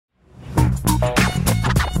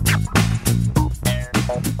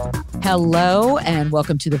Hello, and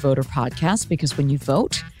welcome to the Voter Podcast, because when you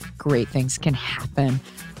vote, great things can happen.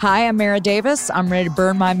 Hi, I'm Mara Davis. I'm ready to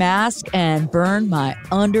burn my mask and burn my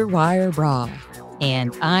underwire bra.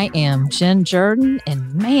 And I am Jen Jordan,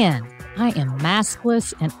 and man, I am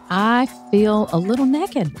maskless, and I feel a little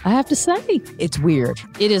naked, I have to say. It's weird.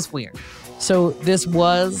 It is weird. So this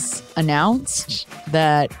was announced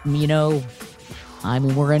that,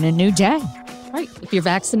 we're in a new day. Right. If you're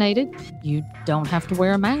vaccinated, you don't have to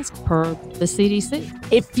wear a mask per the CDC.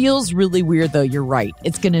 It feels really weird, though. You're right.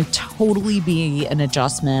 It's going to totally be an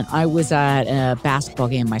adjustment. I was at a basketball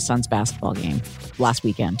game, my son's basketball game last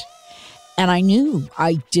weekend, and I knew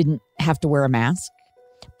I didn't have to wear a mask,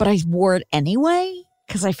 but I wore it anyway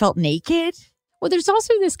because I felt naked. Well, there's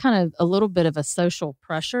also this kind of a little bit of a social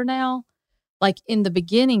pressure now. Like in the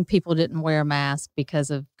beginning, people didn't wear a mask because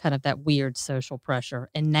of kind of that weird social pressure.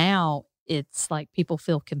 And now it's like people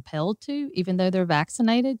feel compelled to, even though they're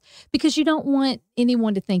vaccinated, because you don't want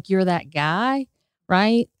anyone to think you're that guy,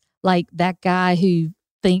 right? Like that guy who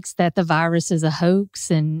thinks that the virus is a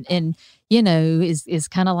hoax and is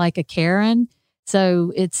kind of like a Karen.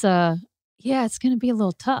 So it's it's going to be a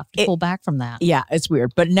little tough to pull back from that. Yeah, it's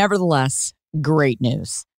weird, but nevertheless, great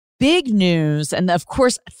news. Big news. And of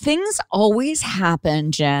course, things always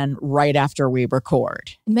happen, Jen, right after we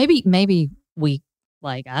record. Maybe we,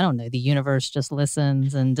 I don't know, the universe just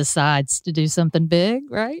listens and decides to do something big,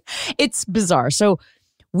 right? It's bizarre. So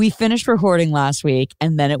we finished recording last week,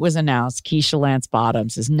 and then it was announced Keisha Lance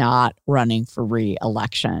Bottoms is not running for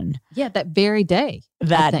re-election. Yeah, that very day.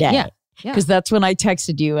 That day. Yeah. Because that's when I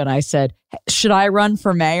texted you and I said, should I run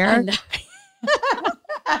for mayor?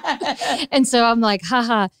 And so I'm like,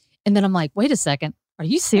 haha. And then I'm like, wait a second. Are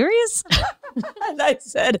you serious? And I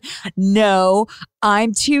said, no,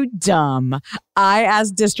 I'm too dumb. I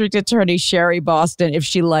asked District Attorney Sherry Boston if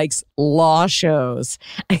she likes law shows.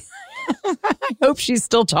 I hope she's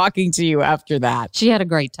still talking to you after that. She had a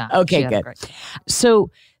great time. Okay, good.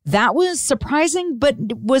 So that was surprising, but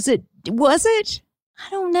was it? I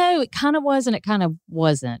don't know. It kind of was and it kind of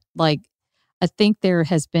wasn't. Like, I think there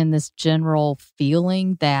has been this general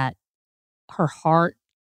feeling that her heart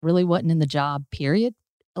really wasn't in the job, period.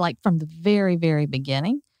 Like from the very, very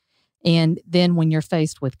beginning. And then when you're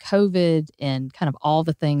faced with COVID and kind of all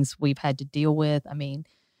the things we've had to deal with, I mean,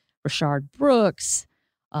 Rayshard Brooks,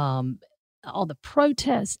 all the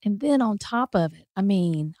protests, and then on top of it, I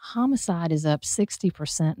mean, homicide is up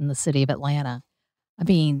 60% in the city of Atlanta. I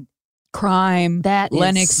mean, crime, that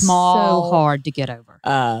Lenox is Mall, so hard to get over.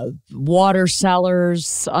 Water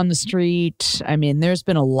sellers on the street. I mean, there's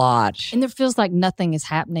been a lot. And there feels like nothing is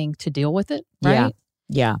happening to deal with it, right?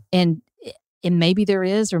 Yeah. And maybe there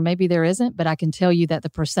is or maybe there isn't, but I can tell you that the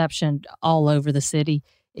perception all over the city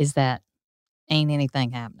is that ain't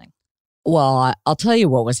anything happening. Well, I'll tell you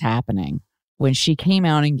what was happening. When she came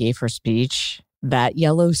out and gave her speech, that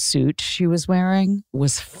yellow suit she was wearing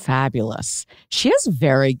was fabulous. She has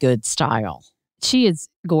very good style. She is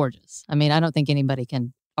gorgeous. I mean, I don't think anybody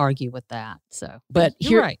can argue with that. But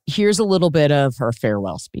here's a little bit of her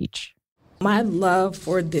farewell speech. My love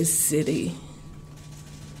for this city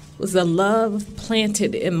was a love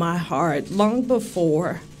planted in my heart long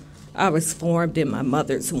before I was formed in my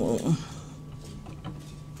mother's womb.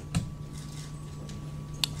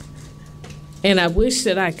 And I wish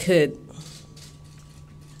that I could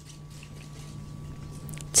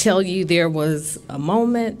tell you there was a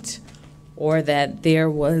moment or that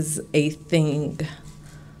there was a thing.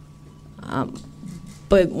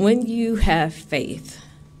 But when you have faith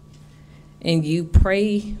and you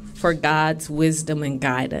pray for God's wisdom and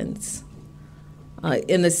guidance,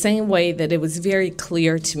 in the same way that it was very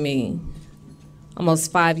clear to me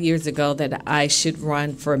almost 5 years ago that I should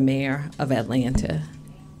run for mayor of Atlanta,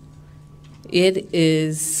 it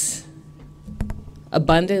is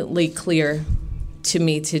abundantly clear to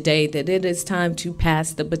me today that it is time to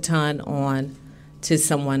pass the baton on to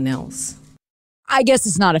someone else. I guess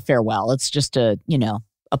it's not a farewell. It's just a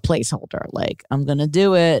placeholder. Like, I'm going to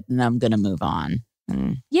do it and I'm going to move on.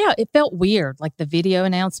 Yeah, it felt weird. Like the video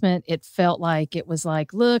announcement, it felt like it was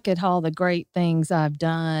like, look at all the great things I've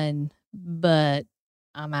done, but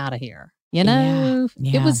I'm out of here. Yeah.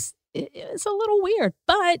 It was a little weird.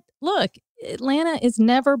 But look, Atlanta is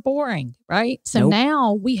never boring, right? So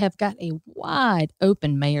now we have got a wide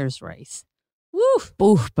open mayor's race. Woof.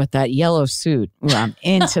 Oof, but that yellow suit, I'm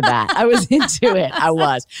into that. I was into it. I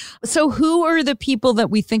was. So who are the people that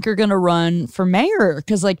we think are going to run for mayor?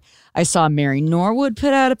 Because I saw Mary Norwood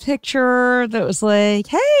put out a picture that was like,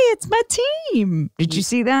 hey, it's my team. Did you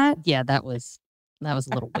see that? Yeah, that was a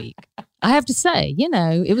little weak. I have to say,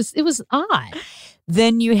 it was odd.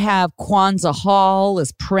 Then you have Kwanzaa Hall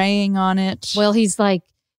is preying on it. Well, he's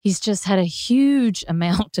just had a huge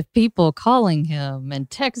amount of people calling him and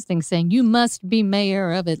texting saying, you must be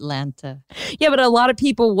mayor of Atlanta. Yeah, but a lot of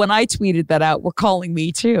people, when I tweeted that out, were calling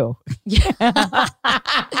me too. Yeah.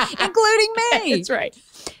 Including me. That's right.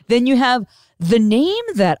 Then you have the name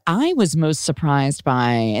that I was most surprised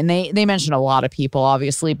by, and they mentioned a lot of people,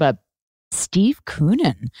 obviously, but Steve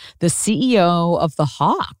Koonin, the CEO of the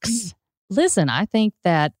Hawks. Listen, I think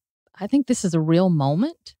this is a real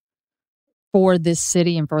moment for this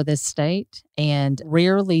city and for this state. And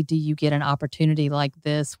rarely do you get an opportunity like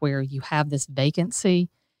this where you have this vacancy.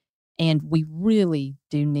 And we really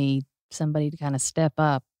do need somebody to kind of step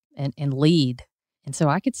up and lead. And so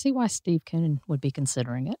I could see why Steve Koonin would be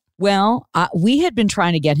considering it. Well, we had been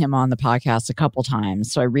trying to get him on the podcast a couple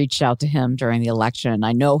times. So I reached out to him during the election.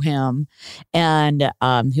 I know him. And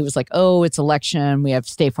he was like, oh, it's election. We have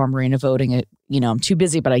State Farm Marina voting. I'm too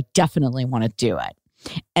busy, but I definitely want to do it.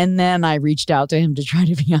 And then I reached out to him to try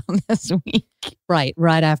to be on this week. Right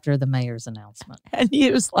after the mayor's announcement. And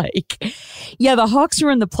he was like, yeah, the Hawks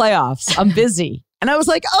are in the playoffs. I'm busy. And I was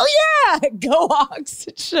like, oh, yeah, go Hawks.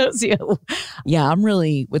 It shows you. Yeah, I'm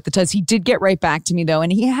really with the times. He did get right back to me, though,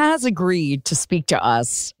 and he has agreed to speak to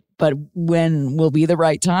us. But when will be the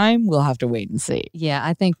right time, we'll have to wait and see. Yeah,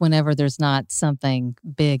 I think whenever there's not something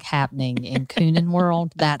big happening in Koonin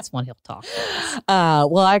world, that's when he'll talk.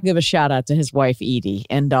 Well, I give a shout out to his wife, Edie,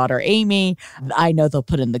 and daughter, Amy. I know they'll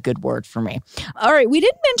put in the good word for me. All right, we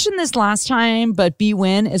didn't mention this last time, but Bee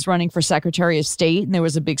Nguyen is running for Secretary of State, and there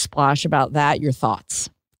was a big splash about that. Your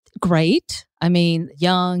thoughts? Great. I mean,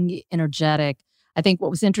 young, energetic. I think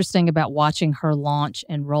what was interesting about watching her launch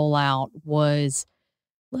and roll out was,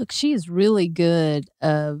 look, she is really good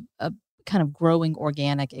of kind of growing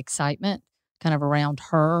organic excitement kind of around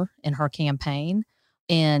her and her campaign.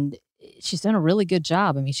 And she's done a really good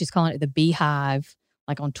job. I mean, she's calling it the Beehive,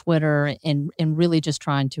 like on Twitter, and really just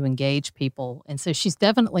trying to engage people. And so she's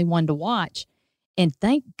definitely one to watch. And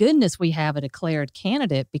thank goodness we have a declared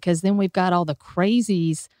candidate, because then we've got all the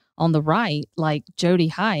crazies on the right, like Jody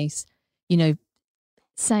Hice,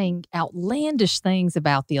 saying outlandish things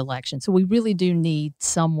about the election. So we really do need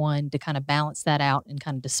someone to kind of balance that out and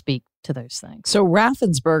kind of to speak to those things. So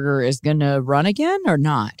Raffensperger is going to run again or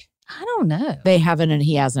not? I don't know. He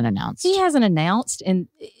hasn't announced. He hasn't announced. And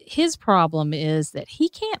his problem is that he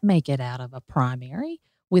can't make it out of a primary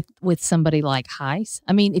with somebody like Hice.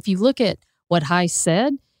 I mean, if you look at what Hice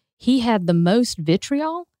said, he had the most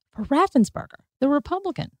vitriol for Raffensperger, the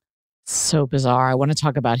Republican. So bizarre. I want to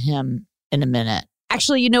talk about him in a minute.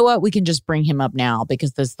 Actually, you know what? We can just bring him up now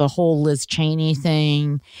because there's the whole Liz Cheney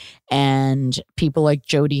thing and people like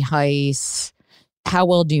Jody Hice. How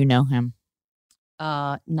well do you know him?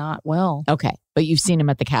 Not well. Okay. But you've seen him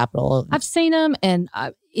at the Capitol. I've seen him, and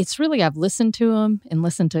I've listened to him and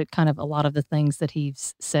listened to kind of a lot of the things that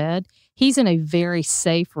he's said. He's in a very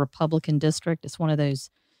safe Republican district. It's one of those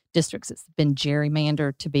districts that's been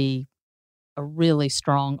gerrymandered to be a really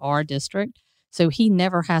strong R district. So he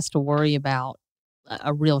never has to worry about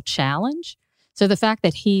a real challenge. So the fact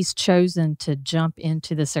that he's chosen to jump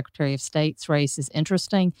into the Secretary of State's race is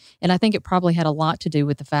interesting. And I think it probably had a lot to do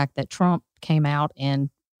with the fact that Trump came out and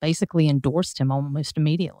basically endorsed him almost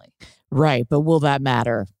immediately. Right. But will that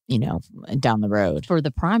matter, down the road? For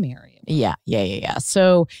the primary. Yeah.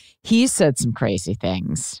 So he said some crazy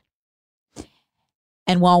things.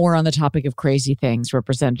 And while we're on the topic of crazy things,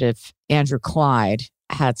 Representative Andrew Clyde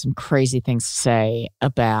had some crazy things to say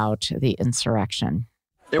about the insurrection.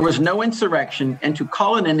 There was no insurrection, and to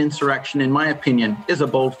call it an insurrection, in my opinion, is a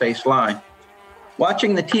bold-faced lie.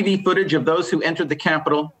 Watching the TV footage of those who entered the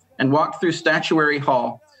Capitol and walked through Statuary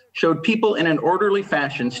Hall showed people in an orderly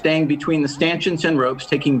fashion staying between the stanchions and ropes,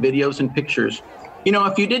 taking videos and pictures.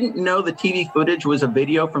 If you didn't know the TV footage was a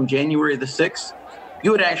video from January the 6th,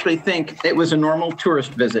 you would actually think it was a normal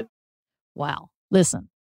tourist visit. Wow. Listen.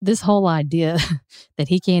 This whole idea that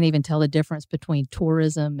he can't even tell the difference between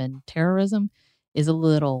tourism and terrorism is a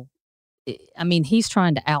little, he's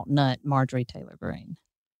trying to outnut Marjorie Taylor Greene.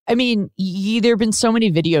 I mean, there have been so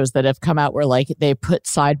many videos that have come out where like they put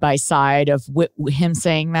side by side of him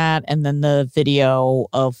saying that and then the video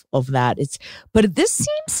of that. But this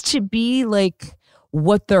seems to be like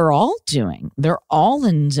what they're all doing. They're all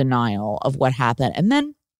in denial of what happened. And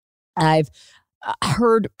then I've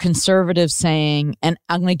heard conservatives saying, and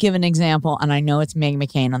I'm going to give an example, and I know it's Meg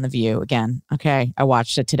McCain on The View again. Okay, I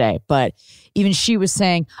watched it today, but even she was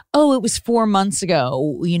saying, oh, it was 4 months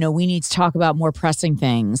ago. We need to talk about more pressing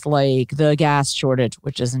things like the gas shortage,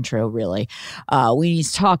 which isn't true, really. We need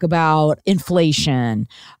to talk about inflation.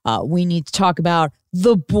 We need to talk about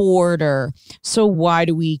the border. So why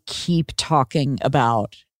do we keep talking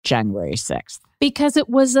about January 6th? Because it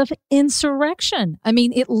was an insurrection. I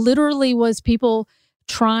mean, it literally was people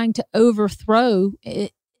trying to overthrow an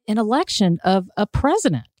election of a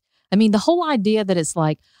president. I mean, the whole idea that it's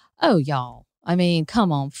like, oh, y'all, I mean,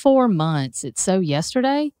 come on, 4 months, it's so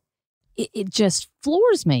yesterday, it just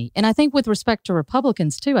floors me. And I think with respect to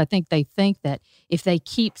Republicans, too, I think they think that if they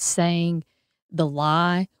keep saying the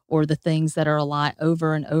lie or the things that are a lie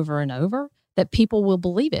over and over and over, that people will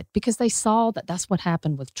believe it because they saw that that's what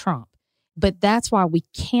happened with Trump. But that's why we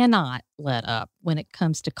cannot let up when it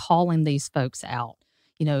comes to calling these folks out,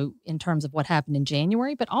 in terms of what happened in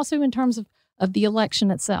January, but also in terms of the election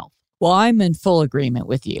itself. Well, I'm in full agreement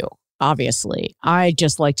with you, obviously. I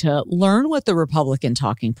just like to learn what the Republican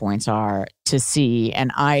talking points are to see.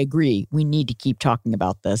 And I agree, we need to keep talking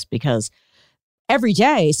about this because every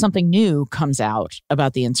day something new comes out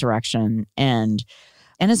about the insurrection and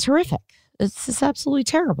it's horrific. It's absolutely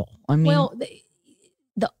terrible. I mean, well,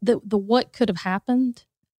 the what could have happened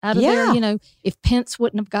out of there, if Pence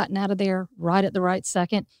wouldn't have gotten out of there right at the right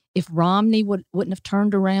second, if Romney wouldn't have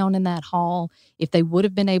turned around in that hall, if they would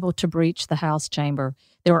have been able to breach the House chamber,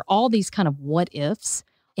 there were all these kind of what ifs,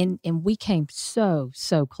 and we came so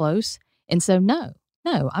close. And so, no,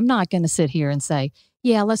 I'm not going to sit here and say,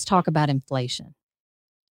 yeah, let's talk about inflation.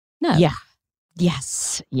 No. Yeah.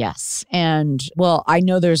 Yes. And well, I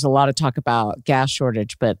know there's a lot of talk about gas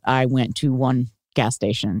shortage, but I went to one gas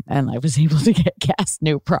station and I was able to get gas,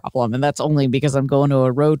 no problem. And that's only because I'm going on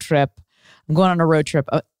a road trip. I'm going to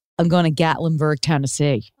Gatlinburg,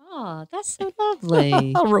 Tennessee. Oh, that's so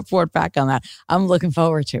lovely. I'll report back on that. I'm looking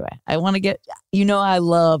forward to it. I want to get, I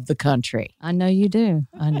love the country. I know you do.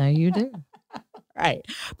 Right.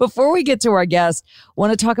 Before we get to our guest, I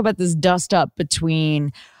want to talk about this dust up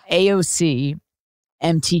between AOC,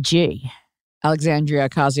 MTG, Alexandria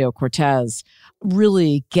Ocasio-Cortez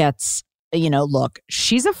really gets, look,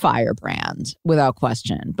 she's a firebrand without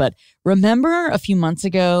question. But remember a few months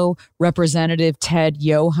ago, Representative Ted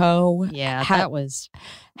Yoho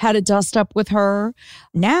had a dust up with her.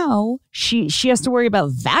 Now she has to worry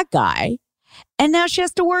about that guy. And now she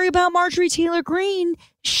has to worry about Marjorie Taylor Greene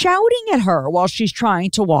shouting at her while she's trying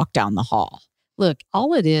to walk down the hall. Look,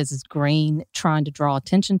 all it is Greene trying to draw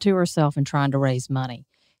attention to herself and trying to raise money.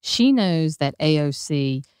 She knows that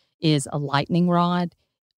AOC is a lightning rod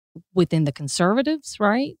within the conservatives,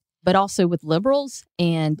 right? But also with liberals,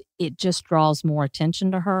 and it just draws more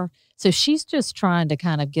attention to her. So she's just trying to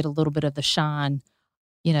kind of get a little bit of the shine,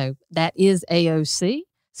 that is AOC,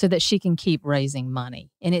 so that she can keep raising money.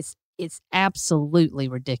 And it's absolutely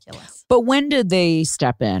ridiculous. But when did they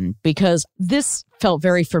step in? Because this felt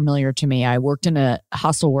very familiar to me. I worked in a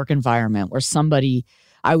hostile work environment where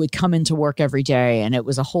I would come into work every day and it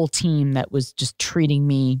was a whole team that was just treating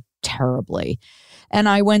me terribly. And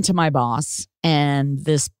I went to my boss and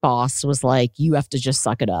this boss was like, you have to just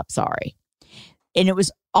suck it up. Sorry. And it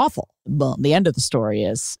was awful. Well, the end of the story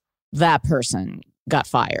is that person got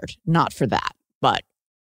fired, not for that, but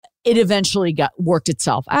it eventually worked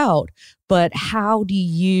itself out. But how do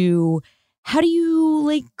you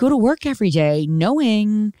go to work every day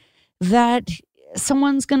knowing that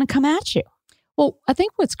someone's going to come at you? Well, I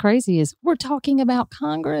think what's crazy is we're talking about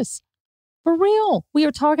Congress. For real. We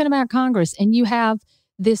are talking about Congress, and you have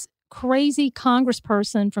this crazy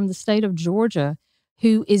congressperson from the state of Georgia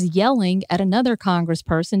who is yelling at another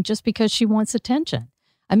congressperson just because she wants attention.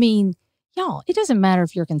 I mean, y'all, it doesn't matter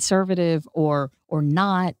if you're conservative or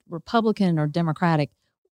not, Republican or Democratic.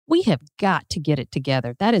 We have got to get it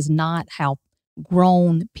together. That is not how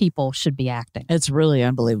grown people should be acting. It's really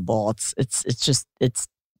unbelievable. That's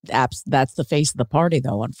the face of the party,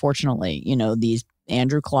 though. Unfortunately, these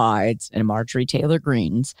Andrew Clydes and Marjorie Taylor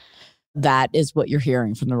Greenes, that is what you're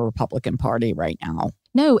hearing from the Republican Party right now.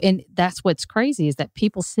 No, and that's what's crazy is that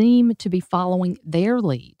people seem to be following their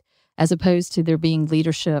lead, as opposed to there being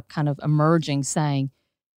leadership kind of emerging saying,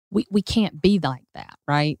 we can't be like that,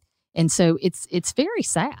 right? And so it's very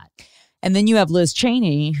sad. And then you have Liz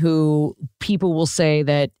Cheney, who people will say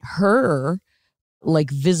that her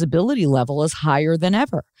visibility level is higher than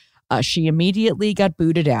ever. She immediately got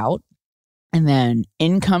booted out. And then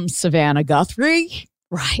in comes Savannah Guthrie.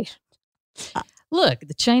 Right. Look,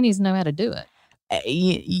 the Cheneys know how to do it.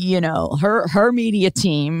 Her media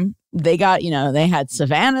team They got, they had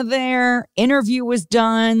Savannah there. Interview was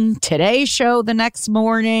done. Today Show the next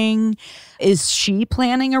morning. Is she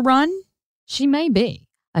planning a run? She may be.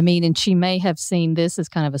 I mean, and she may have seen this as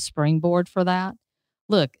kind of a springboard for that.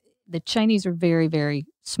 Look, the Cheneys are very, very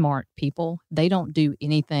smart people. They don't do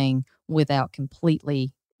anything without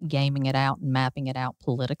completely gaming it out and mapping it out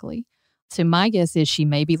politically. So my guess is she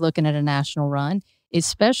may be looking at a national run,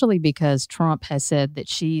 especially because Trump has said that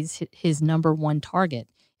she's his number one target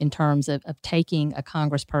in terms of taking a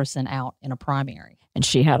congressperson out in a primary. And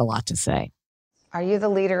she had a lot to say. Are you the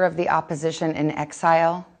leader of the opposition in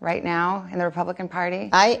exile right now in the Republican Party?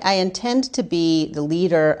 I intend to be the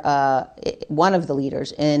leader, one of the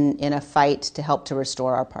leaders in a fight to help to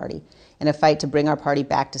restore our party, in a fight to bring our party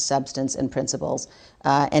back to substance and principles,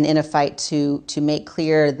 and in a fight to make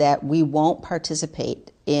clear that we won't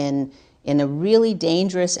participate in a really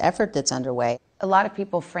dangerous effort that's underway. A lot of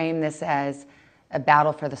people frame this as a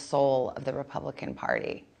battle for the soul of the Republican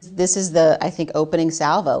Party. This is the, I think, opening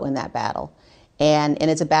salvo in that battle. And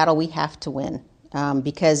it's a battle we have to win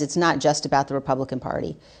because it's not just about the Republican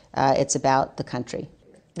Party. It's about the country.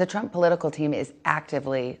 The Trump political team is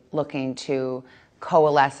actively looking to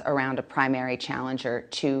coalesce around a primary challenger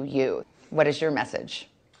to you. What is your message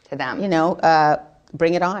to them?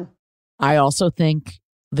 Bring it on. I also think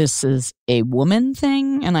this is a woman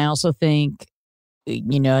thing. And I also think,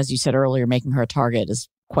 as you said earlier, making her a target is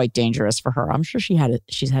quite dangerous for her. I'm sure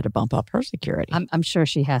she's had to bump up her security. I'm sure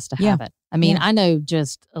she has to have it. I mean, I know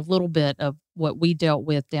just a little bit of what we dealt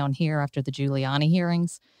with down here after the Giuliani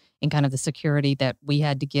hearings and kind of the security that we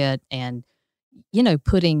had to get and,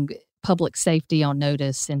 putting public safety on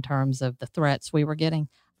notice in terms of the threats we were getting.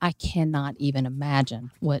 I cannot even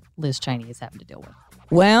imagine what Liz Cheney is having to deal with.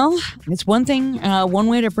 Well, it's one thing, one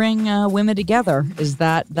way to bring women together is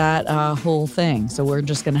that whole thing. So we're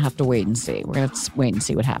just going to have to wait and see. We're going to have to wait and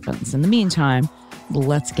see what happens. In the meantime,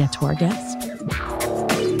 let's get to our guest.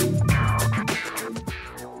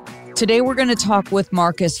 Today, we're going to talk with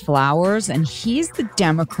Marcus Flowers, and he's the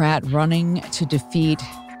Democrat running to defeat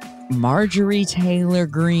Marjorie Taylor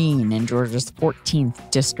Greene in Georgia's 14th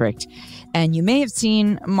district. And you may have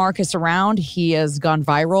seen Marcus around. He has gone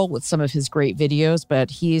viral with some of his great videos, but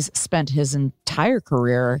he's spent his entire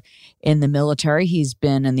career in the military. He's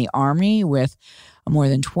been in the Army with more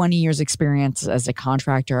than 20 years experience as a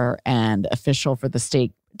contractor and official for the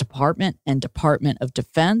State Department and Department of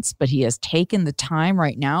Defense. But he has taken the time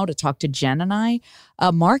right now to talk to Jen and I.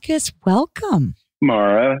 Marcus, welcome.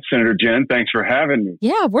 Mara, Senator Jen, thanks for having me.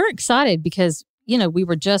 Yeah, we're excited because, we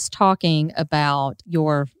were just talking about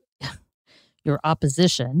your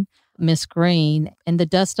opposition, Miss Greene, and the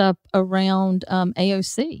dust up around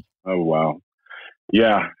AOC. Oh, wow.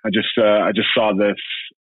 Yeah, I just saw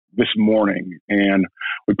this morning, and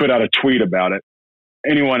we put out a tweet about it.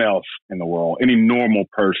 Anyone else in the world, any normal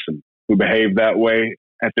person who behaved that way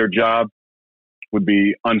at their job would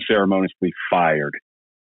be unceremoniously fired.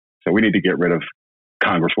 So we need to get rid of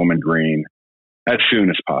Congresswoman Greene as soon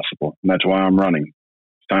as possible. And that's why I'm running.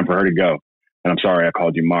 It's time for her to go. And I'm sorry I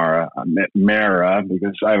called you Mara. I meant Mara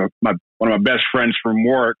because I have one of my best friends from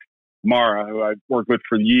work, Mara, who I've worked with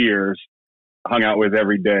for years, hung out with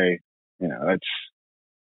every day. That's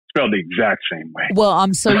spelled the exact same way. Well,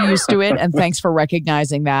 I'm so used to it, and thanks for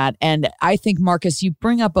recognizing that. And I think, Marcus, you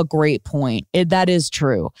bring up a great point. That is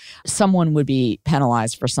true. Someone would be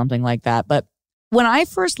penalized for something like that. But when I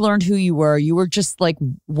first learned who you were just like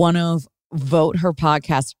one of Vote Her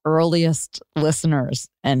podcast's earliest listeners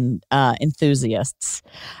and enthusiasts.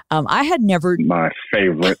 I had never... My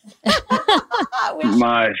favorite.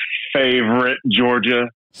 My favorite Georgia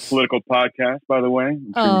political podcast, by the way.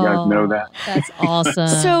 I'm sure you guys know that. That's awesome.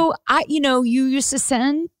 So, you used to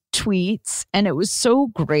send tweets and it was so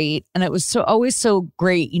great. And it was always so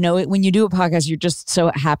great. When you do a podcast, you're just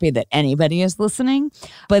so happy that anybody is listening.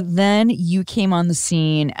 But then you came on the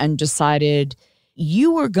scene and decided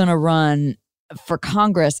you were going to run for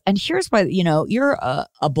Congress. And here's why, you're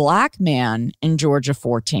a black man in Georgia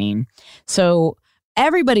 14. So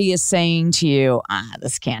everybody is saying to you,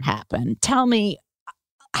 this can't happen. Tell me,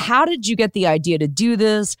 how did you get the idea to do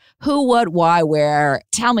this? Who, what, why, where?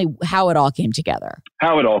 Tell me how it all came together.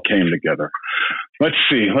 How it all came together. Let's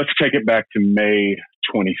see. Let's take it back to May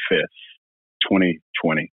 25th,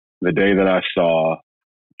 2020, the day that I saw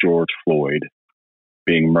George Floyd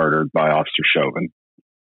being murdered by Officer Chauvin.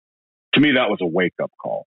 To me, that was a wake-up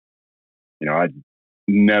call. I'd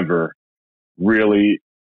never really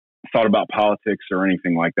thought about politics or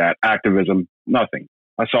anything like that. Activism, nothing.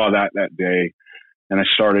 I saw that day, and I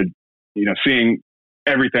started, seeing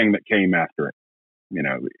everything that came after it.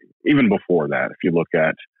 Even before that, if you look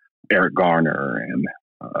at Eric Garner and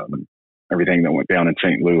everything that went down in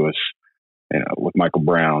St. Louis, with Michael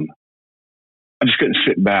Brown. I just couldn't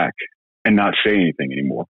sit back and not say anything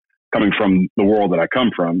anymore. Coming from the world that I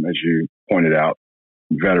come from, as you pointed out,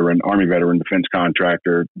 Army veteran, defense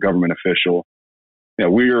contractor, government official,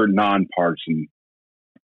 we're nonpartisan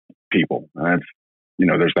people.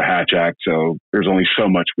 There's the Hatch Act, so there's only so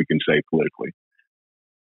much we can say politically.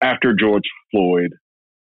 After George Floyd,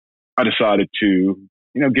 I decided to,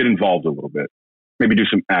 get involved a little bit, maybe do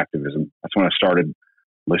some activism. That's when I started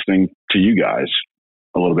listening to you guys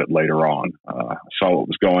a little bit later on. I saw what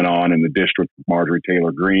was going on in the district with Marjorie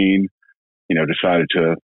Taylor Greene, decided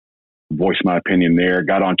to voice my opinion there,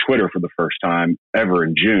 got on Twitter for the first time ever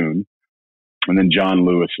in June. And then John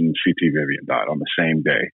Lewis and C.T. Vivian died on the same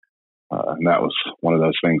day. And that was one of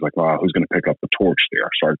those things like, wow, who's going to pick up the torch there? I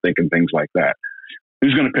started thinking things like that.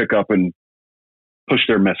 Who's going to pick up and push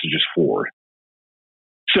their messages forward?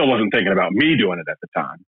 Still wasn't thinking about me doing it at the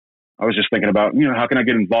time. I was just thinking about, how can I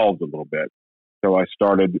get involved a little bit? So I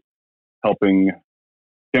started helping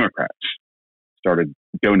Democrats, started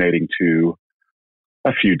donating to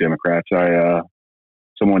a few Democrats.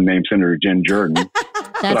 Someone named Senator Jen Jordan.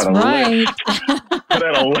 That's right.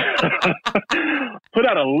 Put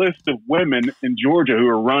out a list of women in Georgia who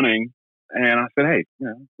are running. And I said, hey,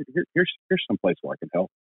 here's some place where I can help.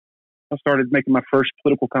 I started making my first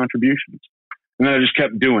political contributions. And then I just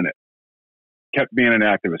kept doing it, kept being an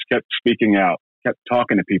activist, kept speaking out, kept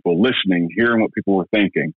talking to people, listening, hearing what people were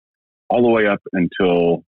thinking, all the way up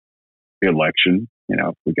until the election.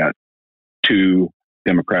 We got 2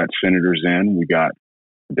 Democrat senators in, we got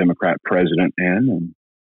a Democrat president in, and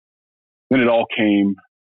then it all came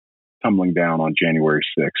tumbling down on January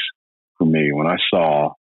 6th for me when I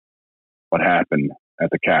saw what happened at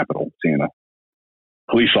the Capitol, seeing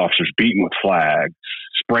police officers beaten with flags,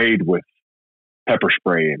 sprayed with pepper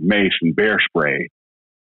spray and mace and bear spray,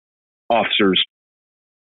 officers,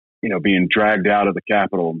 being dragged out of the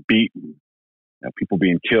Capitol and beaten, people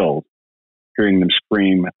being killed, hearing them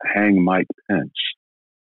scream, "Hang Mike Pence."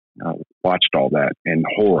 I watched all that in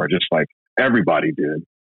horror, just like everybody did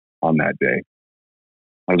on that day.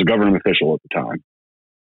 I was a government official at the time.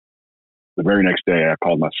 The very next day, I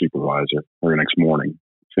called my supervisor, or the next morning,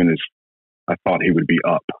 as soon as I thought he would be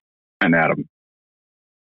up and at him.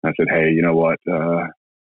 I said, hey, you know what?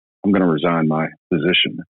 I'm going to resign my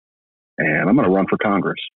position and I'm going to run for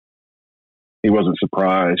Congress. He wasn't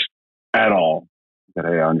surprised at all. He said,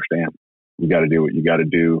 hey, I understand. You got to do what you got to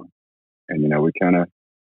do. And,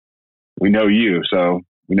 we know you, so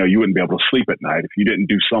we know you wouldn't be able to sleep at night if you didn't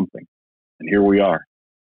do something. And here we are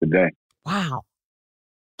today. Wow.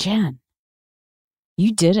 Jen,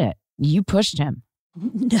 you did it. You pushed him.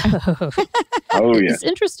 No. Oh, yeah. It's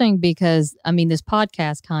interesting because, this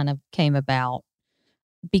podcast kind of came about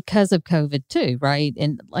because of COVID too, right?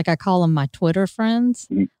 And like I call them my Twitter friends,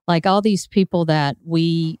 like all these people that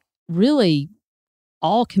we really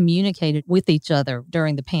all communicated with each other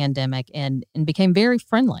during the pandemic and became very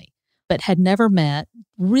friendly, but had never met,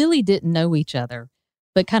 really didn't know each other,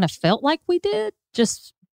 but kind of felt like we did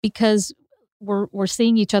just because we're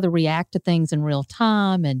seeing each other react to things in real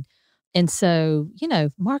time. And so,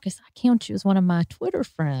 Marcus, I count you as one of my Twitter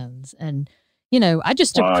friends. And, I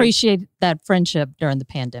just appreciate that friendship during the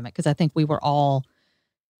pandemic because I think we were all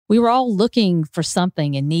looking for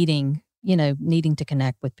something and needing to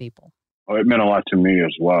connect with people. Oh, it meant a lot to me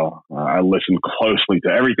as well. I listened closely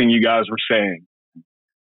to everything you guys were saying.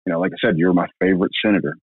 Like I said, you're my favorite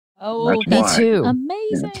senator. Oh, me too.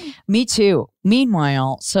 Amazing. Yeah. Me too.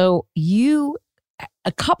 Meanwhile, so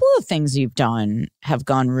a couple of things you've done have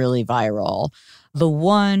gone really viral. The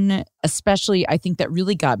one, especially, I think that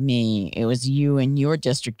really got me, it was you in your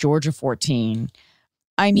district, Georgia 14.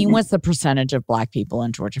 What's the percentage of Black people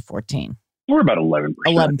in Georgia 14? We're about 11%.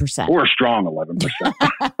 11%. We're a strong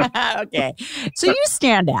 11%. Okay. So you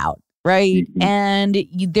stand out, right? Mm-hmm. And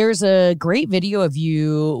there's a great video of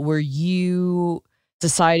you where you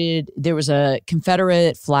decided there was a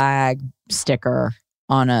Confederate flag sticker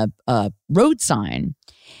on a road sign.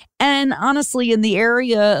 And honestly, in the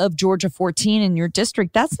area of Georgia 14 in your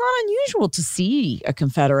district, that's not unusual to see a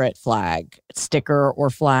Confederate flag sticker or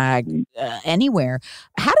flag anywhere.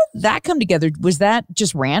 How did that come together? Was that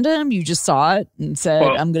just random? You just saw it and said,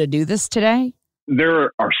 I'm going to do this today?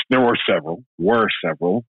 There were several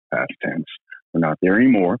past tense. They're not there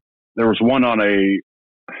anymore. There was one on I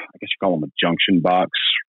guess you call them a junction box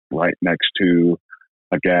right next to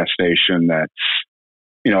a gas station that's,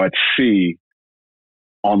 at sea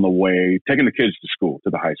on the way, taking the kids to school,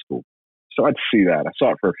 to the high school. So I'd see that. I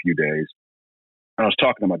saw it for a few days. And I was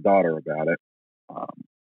talking to my daughter about it.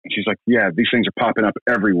 And she's like, yeah, these things are popping up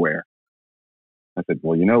everywhere. I said,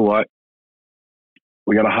 well, you know what?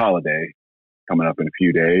 We got a holiday coming up in a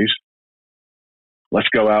few days. Let's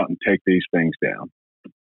go out and take these things down.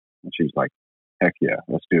 And she's like, heck yeah,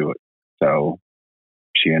 let's do it. So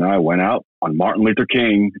she and I went out on Martin Luther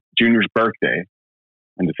King Jr.'s birthday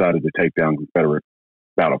and decided to take down Confederate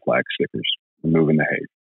battle flag stickers and move in the hate.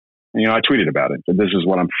 And, I tweeted about it. So this is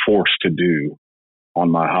what I'm forced to do on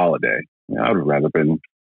my holiday. I would have rather been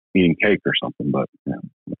eating cake or something, but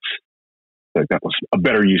that was a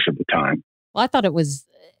better use of the time. Well, I thought it was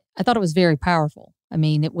very powerful. I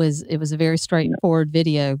mean, it was a very straightforward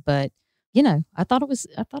video, but I thought it was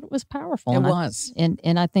powerful. It was.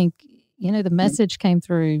 And I think, the message came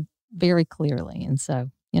through very clearly. And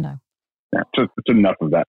so, Yeah, so it's enough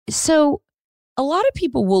of that. So a lot of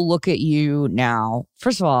people will look at you now.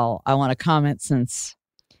 First of all, I want to comment, since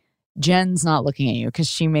Jen's not looking at you because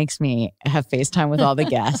she makes me have FaceTime with all the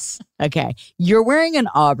guests. Okay. You're wearing an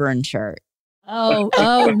Auburn shirt. Oh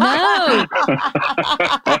no.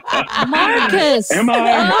 Marcus. Am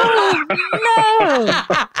I?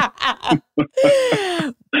 Oh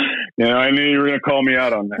no. Yeah, I knew you were going to call me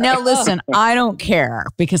out on that. Now, listen, I don't care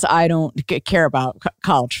because I don't care about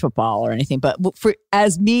college football or anything. But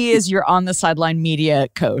as your on the sideline media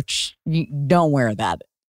coach, you don't wear that.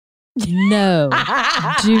 No,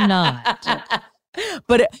 do not.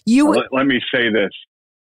 But let me say this.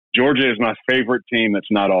 Georgia is my favorite team that's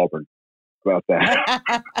not Auburn. About that.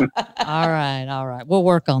 All right. We'll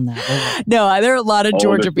work on that. No, there are a lot of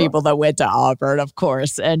Georgia people that went to Auburn, of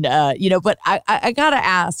course. And, but I got to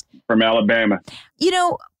ask. From Alabama.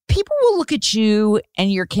 People will look at you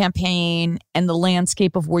and your campaign and the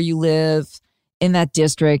landscape of where you live in that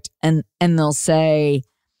district, and they'll say,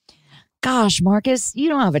 gosh, Marcus, you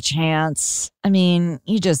don't have a chance. I mean,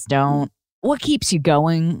 you just don't. What keeps you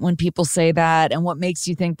going when people say that? And what makes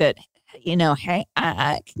you think that, hey,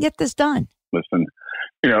 I can get this done? Listen,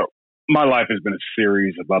 my life has been a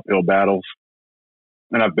series of uphill battles,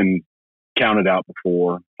 and I've been counted out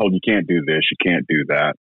before, told you can't do this, you can't do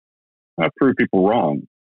that. I've proved people wrong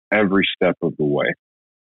every step of the way.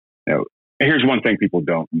 Here's one thing people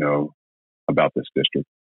don't know about this district.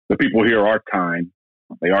 The people here are kind,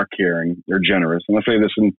 they are caring, they're generous. And I say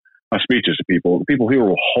this in my speeches to people. The people here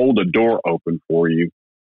will hold a door open for you,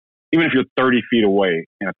 even if you're 30 feet away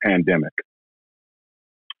in a pandemic.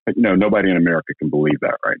 But, nobody in America can believe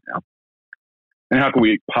that right now. And how can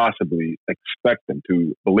we possibly expect them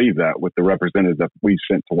to believe that with the representative that we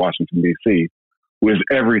sent to Washington, D.C., who is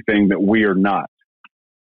everything that we are not?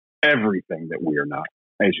 Everything that we are not.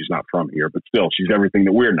 And she's not from here, but still, she's everything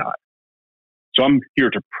that we're not. So I'm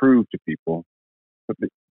here to prove to people that the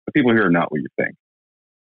people here are not what you think.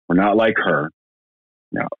 We're not like her.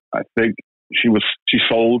 Now, I think she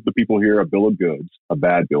sold the people here a bill of goods, a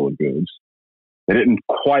bad bill of goods. They didn't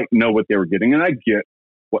quite know what they were getting. And I get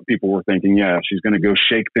what people were thinking. Yeah, she's going to go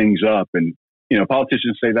shake things up. And,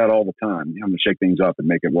 politicians say that all the time. I'm going to shake things up and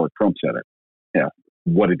make it work. Trump said it. Yeah.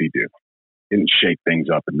 What did he do? He didn't shake things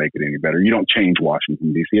up and make it any better. You don't change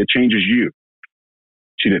Washington, D.C. It changes you.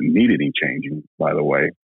 She didn't need any changing, by the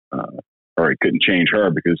way. Or it couldn't change her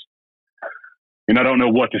because, I don't know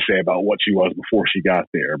what to say about what she was before she got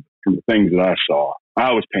there. But from the things that I saw,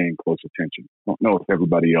 I was paying close attention. I don't know if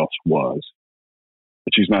everybody else was.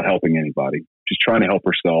 But she's not helping anybody. She's trying to help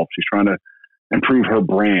herself. She's trying to improve her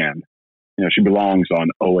brand. She belongs on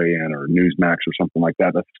OAN or Newsmax or something like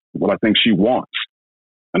that. That's what I think she wants.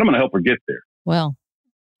 And I'm going to help her get there. Well,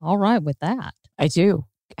 all right with that. I do.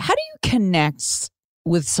 How do you connect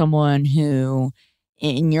with someone who,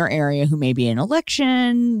 in your area, who may be in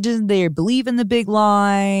election, they believe in the big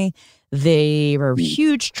lie, they are a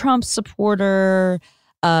huge Trump supporter?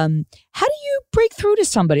 How do you break through to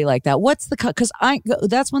somebody like that? What's the because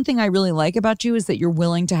that's one thing I really like about you is that you're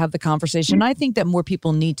willing to have the conversation. I think that more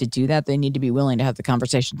people need to do that. They need to be willing to have the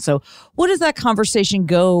conversation. So what does that conversation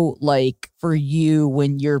go like for you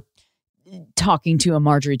when you're talking to a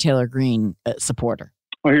Marjorie Taylor Greene supporter?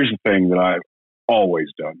 Well, here's the thing that I've always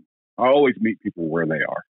done. I always meet people where they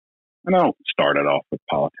are. And I don't start it off with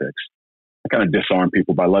politics. I kind of disarm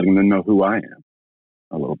people by letting them know who I am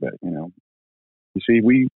a little bit, You see,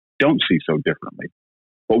 we don't see so differently.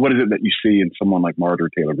 But what is it that you see in someone like Marjorie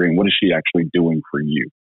Taylor Greene? What is she actually doing for you?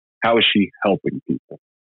 How is she helping people?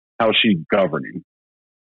 How is she governing?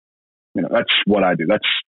 That's what I do.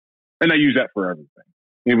 And I use that for everything.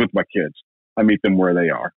 Even with my kids, I meet them where they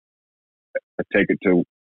are. I take it to,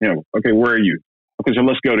 okay, where are you? Okay, so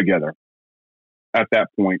let's go together. At that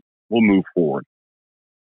point, we'll move forward.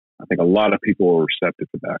 I think a lot of people are receptive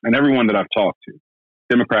to that. And everyone that I've talked to,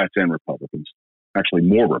 Democrats and Republicans, actually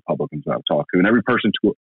more Republicans I've talked to, and every person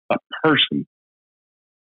to a person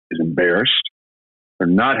is embarrassed, They're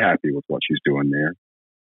not happy with what she's doing there.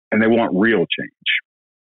 And they want real change.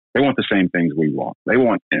 They want the same things we want. They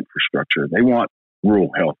want infrastructure. They want rural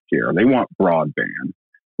health care. They want broadband.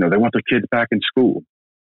 They want their kids back in school.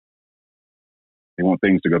 They want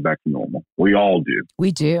things to go back to normal. We all do.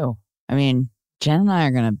 We do. I mean, Jen and I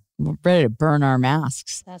are we're ready to burn our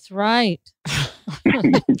masks. That's right.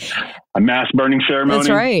 A mask burning ceremony. That's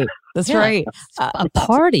right. That's right. A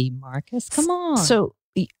party, Marcus. Come on. So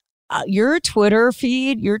your Twitter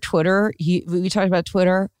feed, we talked about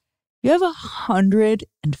Twitter. You have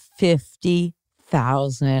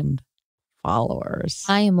 150,000 followers.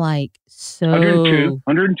 I am like so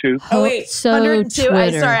 102. Oh wait, so 102.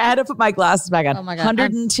 Twitter. Sorry, I had to put my glasses back on. Oh my God.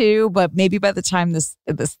 102, but maybe by the time this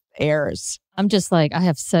airs. I'm just like, I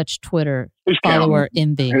have such Twitter Who's follower counting?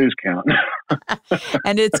 envy. Who's counting?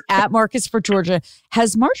 And it's at Marcus for Georgia.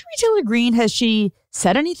 Has Marjorie Taylor Greene, has she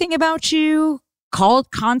said anything about you?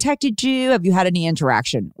 Contacted you? Have you had any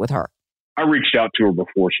interaction with her? I reached out to her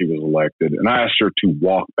before she was elected, and I asked her to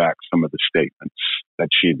walk back some of the statements that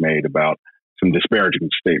she had made about some disparaging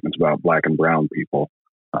statements about Black and brown people.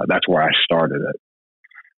 That's where I started it.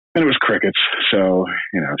 And it was crickets. So,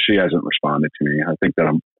 she hasn't responded to me. I think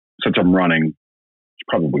that since I'm running, it's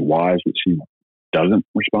probably wise that she doesn't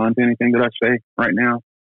respond to anything that I say right now.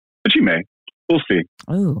 But she may. We'll see.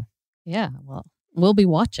 Oh, Yeah, well, we'll be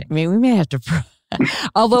watching. I mean, we may have to.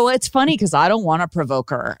 Although it's funny because I don't want to provoke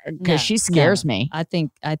her because she scares me. I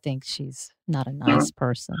think she's not a nice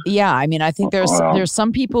person. Yeah, I mean, I think there's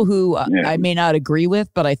some people who I may not agree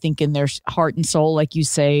with, but I think in their heart and soul, like you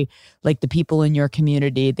say, like the people in your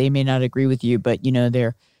community, they may not agree with you, but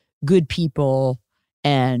they're good people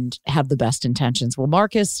and have the best intentions. Well,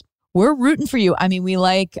 Marcus, we're rooting for you. I mean, we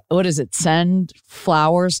send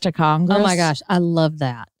flowers to Congress. Oh my gosh, I love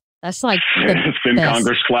that. That's like the Send best.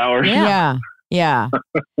 Congress flowers. Yeah.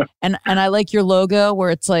 and I like your logo where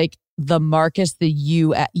it's like the Marcus, the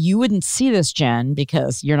U. You wouldn't see this, Jen,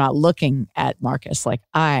 because you're not looking at Marcus like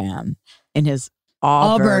I am in his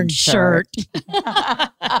Auburn shirt. Oh,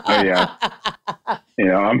 yeah.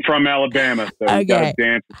 I'm from Alabama, so you got to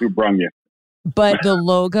dance with who brung you. But the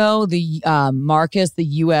logo, the Marcus, the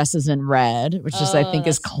U.S. is in red, which I think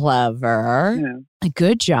is clever. Yeah.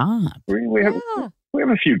 Good job. We have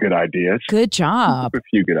a few good ideas. Good job. A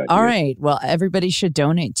few good ideas. All right. Well, everybody should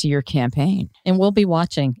donate to your campaign. And we'll be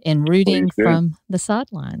watching and rooting from the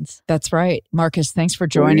sidelines. That's right. Marcus, thanks for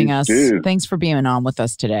joining us. Do. Thanks for being on with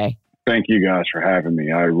us today. Thank you guys for having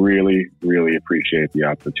me. I really, really appreciate the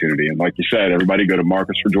opportunity. And like you said, everybody go to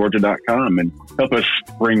marcusforgeorgia.com and help us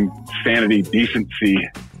bring sanity, decency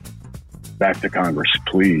back to Congress,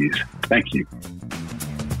 please. Thank you.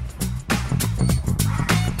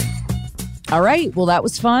 All right. Well, that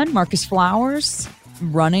was fun. Marcus Flowers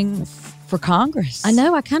running for Congress. I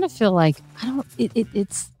know. I kind of feel like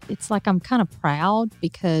it's like I'm kind of proud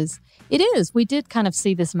because it is. We did kind of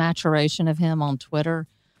see this maturation of him on Twitter,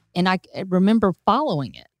 and I remember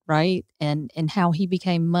following it, right? And how he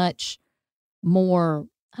became much more,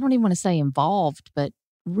 I don't even want to say involved, but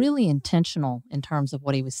really intentional in terms of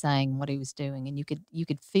what he was saying, what he was doing, and you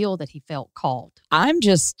could feel that he felt called. I'm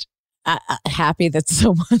just happy that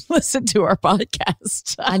someone listened to our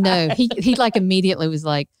podcast. I know. He like immediately was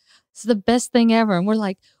like, it's the best thing ever. And we're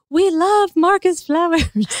like, we love Marcus Flowers.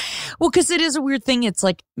 Well, because it is a weird thing. It's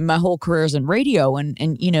like my whole career is in radio. And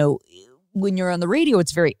when you're on the radio,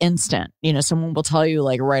 it's very instant. Someone will tell you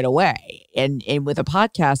like right away. And with a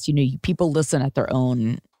podcast, people listen at their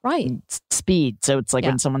own speed. So it's like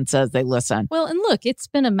when someone says they listen. Well, and look, it's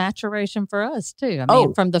been a maturation for us too. I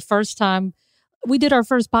mean, from the first time we did our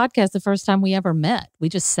first podcast, the first time we ever met, we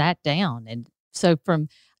just sat down. And so I've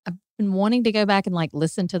been wanting to go back and like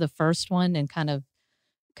listen to the first one and kind of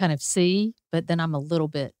see, but then I'm a little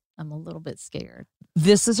bit scared.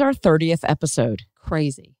 This is our 30th episode.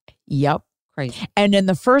 Crazy. Yep. Crazy. And in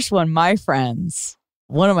the first one,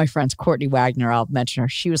 one of my friends, Courtney Wagner, I'll mention her,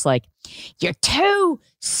 she was like, you're too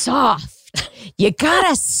soft. You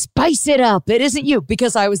gotta spice it up. It isn't you,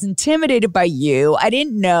 because I was intimidated by you. I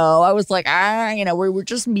didn't know. I was like, we were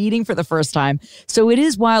just meeting for the first time. So it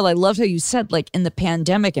is wild. I loved how you said like in the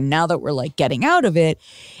pandemic and now that we're like getting out of it,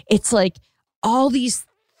 it's like all these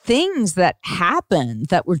things that happened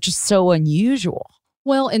that were just so unusual.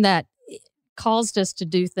 Well, and that caused us to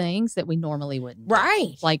do things that we normally wouldn't.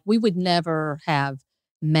 Right. Like we would never have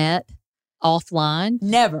met offline.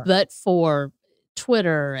 Never. But for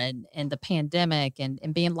Twitter and the pandemic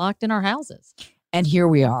and being locked in our houses. And here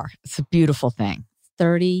we are. It's a beautiful thing.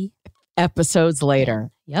 30 episodes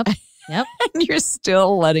later. Yep. And you're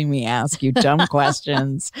still letting me ask you dumb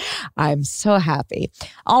questions. I'm so happy.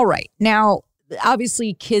 All right. Now,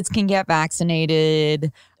 obviously kids can get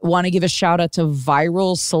vaccinated. Want to give a shout out to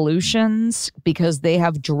Viral Solutions because they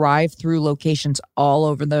have drive-through locations all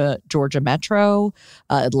over the Georgia Metro,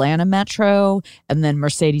 Atlanta Metro, and then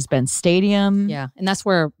Mercedes-Benz Stadium. Yeah. And that's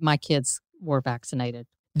where my kids were vaccinated.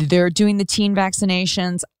 They're doing the teen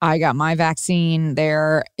vaccinations. I got my vaccine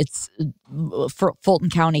there. It's for Fulton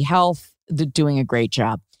County Health. They're doing a great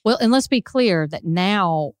job. Well, and let's be clear that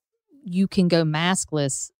now you can go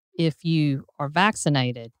maskless if you are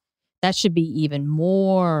vaccinated. That should be even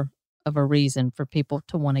more of a reason for people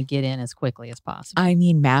to want to get in as quickly as possible. I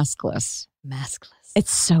mean, maskless. Maskless.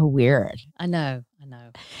 It's so weird. I know.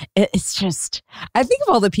 It's just, I think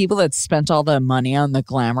of all the people that spent all the money on the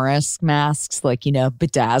glamorous masks, like,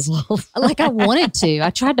 bedazzled. Like I wanted to.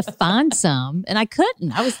 I tried to find some and I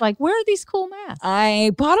couldn't. I was like, where are these cool masks?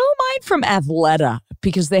 I bought all mine from Athleta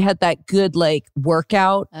because they had that good,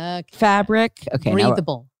 workout fabric. Okay.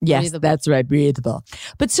 Breathable. Yes, breathable. That's right. Breathable.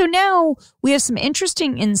 But so now we have some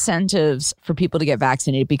interesting incentives for people to get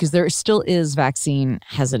vaccinated because there still is vaccine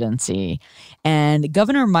hesitancy. And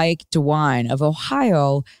Governor Mike DeWine of Ohio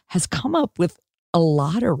has come up with a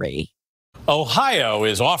lottery. Ohio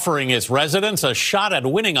is offering its residents a shot at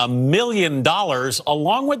winning $1 million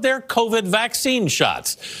along with their COVID vaccine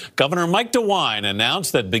shots. Governor Mike DeWine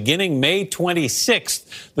announced that beginning May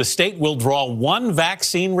 26th, the state will draw one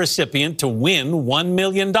vaccine recipient to win $1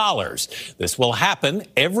 million. This will happen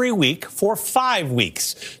every week for 5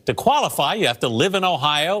 weeks. To qualify, you have to live in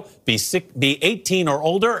Ohio, be 18 or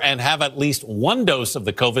older, and have at least one dose of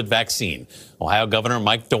the COVID vaccine. Ohio Governor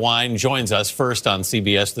Mike DeWine joins us first on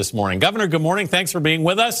CBS This Morning. Governor, good morning. Thanks for being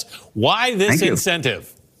with us. Why this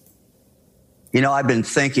incentive? I've been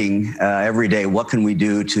thinking every day, what can we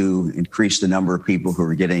do to increase the number of people who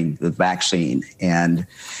are getting the vaccine? And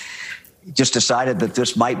just decided that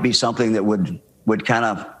this might be something that would kind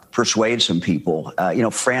of persuade some people.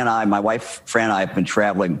 My wife, Fran and I have been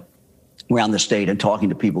traveling around the state and talking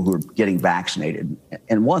to people who are getting vaccinated.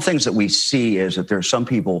 And one of the things that we see is that there are some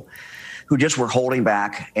people who just were holding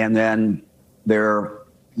back, and then their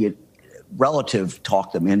relative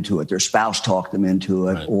talked them into it, their spouse talked them into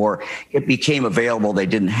it, right, or it became available. They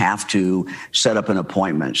didn't have to set up an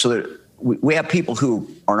appointment. So we have people who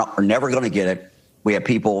are never going to get it. We have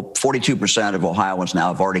people, 42% of Ohioans now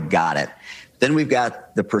have already got it. Then we've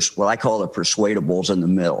got what I call the persuadables in the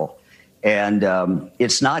middle. And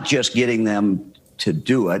it's not just getting them to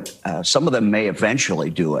do it. Some of them may eventually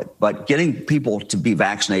do it, but getting people to be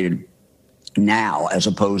vaccinated now, as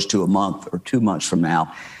opposed to a month or 2 months from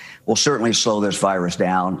now, will certainly slow this virus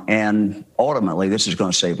down. And ultimately, this is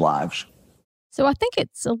going to save lives. So I think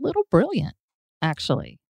it's a little brilliant,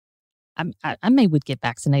 actually. I would get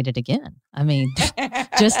vaccinated again. I mean,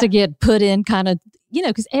 just to get put in kind of,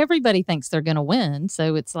 because everybody thinks they're going to win.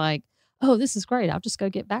 So it's like, oh, this is great. I'll just go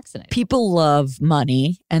get vaccinated. People love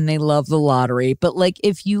money and they love the lottery. But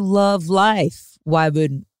if you love life, why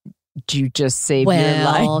would you just save your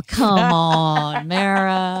life? Well, come on,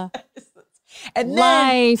 Mara. And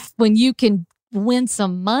life, when you can win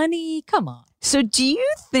some money, come on. So do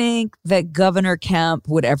you think that Governor Kemp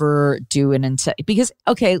would ever do an incentive? Because,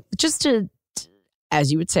 okay, just to,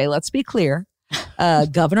 as you would say, let's be clear.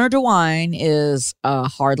 Governor DeWine is a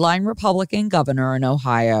hardline Republican governor in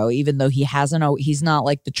Ohio, even though he's not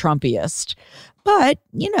like the Trumpiest. But,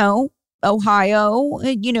 Ohio,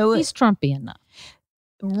 he's Trumpy enough.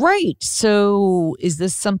 Right. So is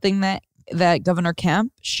this something that Governor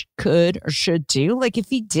Kemp could or should do? If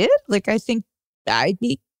he did, I think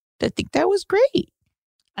that was great.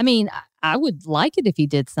 I mean, I would like it if he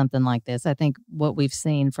did something like this. I think what we've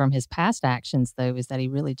seen from his past actions, though, is that he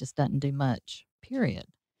really just doesn't do much, period.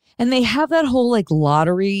 And they have that whole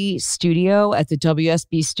lottery studio at the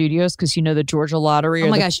WSB studios because, the Georgia lottery. Oh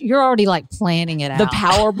my gosh, you're already planning it out. The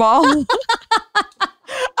Powerball.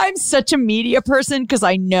 I'm such a media person because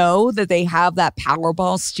I know that they have that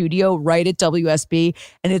Powerball studio right at WSB.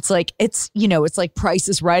 And it's like Price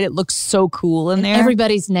is Right. It looks so cool in there.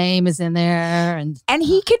 Everybody's name is in there. And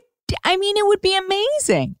he could, it would be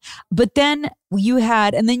amazing. But then you've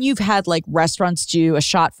had restaurants do a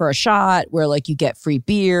shot for a shot where you get free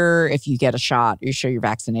beer if you get a shot, you show your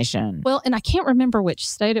vaccination. Well, and I can't remember which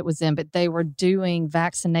state it was in, but they were doing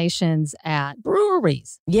vaccinations at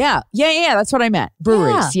breweries. Yeah. That's what I meant.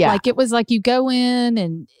 Breweries. Yeah. It was you go in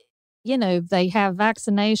and, they have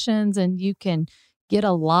vaccinations and you can get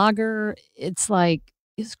a lager. It's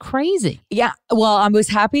is crazy. Yeah. Well, I was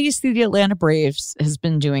happy to see the Atlanta Braves has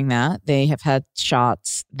been doing that. They have had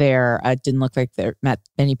shots there. It didn't look like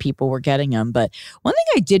many people were getting them. But one thing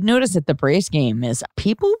I did notice at the Braves game is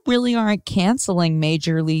people really aren't canceling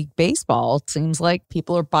Major League Baseball. It seems like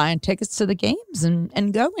people are buying tickets to the games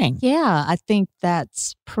and going. Yeah, I think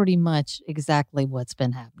that's pretty much exactly what's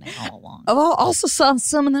been happening all along. I also saw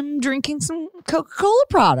some of them drinking some Coca-Cola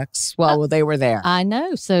products while they were there. I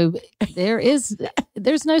know. So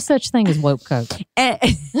there's no such thing as woke Coke.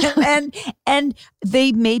 And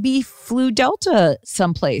they maybe flew Delta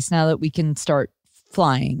someplace now that we can start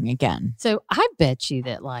flying again. So I bet you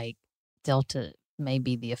that like Delta may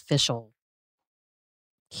be the official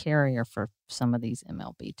carrier for some of these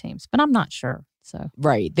MLB teams, but I'm not sure. So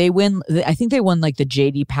right, I think they won like the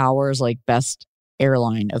JD Powers like best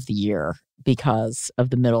airline of the year because of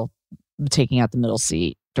taking out the middle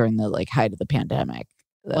seat during the like height of the pandemic.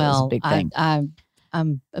 That was a big thing.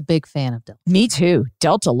 I'm a big fan of Delta. Me too.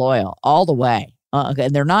 Delta loyal all the way.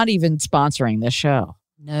 And they're not even sponsoring this show.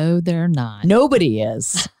 No, they're not. Nobody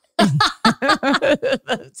is.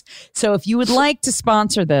 So if you would like to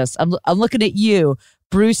sponsor this, I'm looking at you,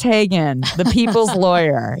 Bruce Hagen, the people's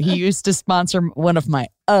lawyer. He used to sponsor one of my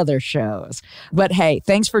other shows. But hey,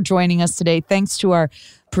 thanks for joining us today. Thanks to our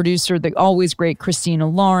producer, the always great Christina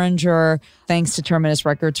Loringer. Thanks to Terminus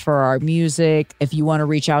Records for our music. If you want to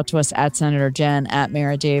reach out to us at Senator Jen, at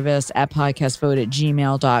Mara Davis, at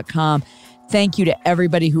podcastvote@gmail.com. Thank you to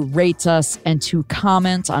everybody who rates us and to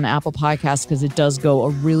comment on Apple Podcasts, because it does go a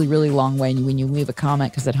really, really long way when you leave a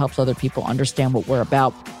comment, because it helps other people understand what we're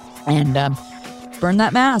about. And burn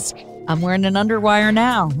that mask. I'm wearing an underwire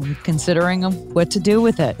now. I'm considering what to do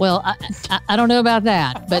with it. Well, I don't know about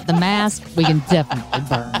that, but the mask we can definitely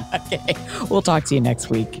burn. Okay. We'll talk to you next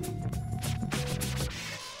week.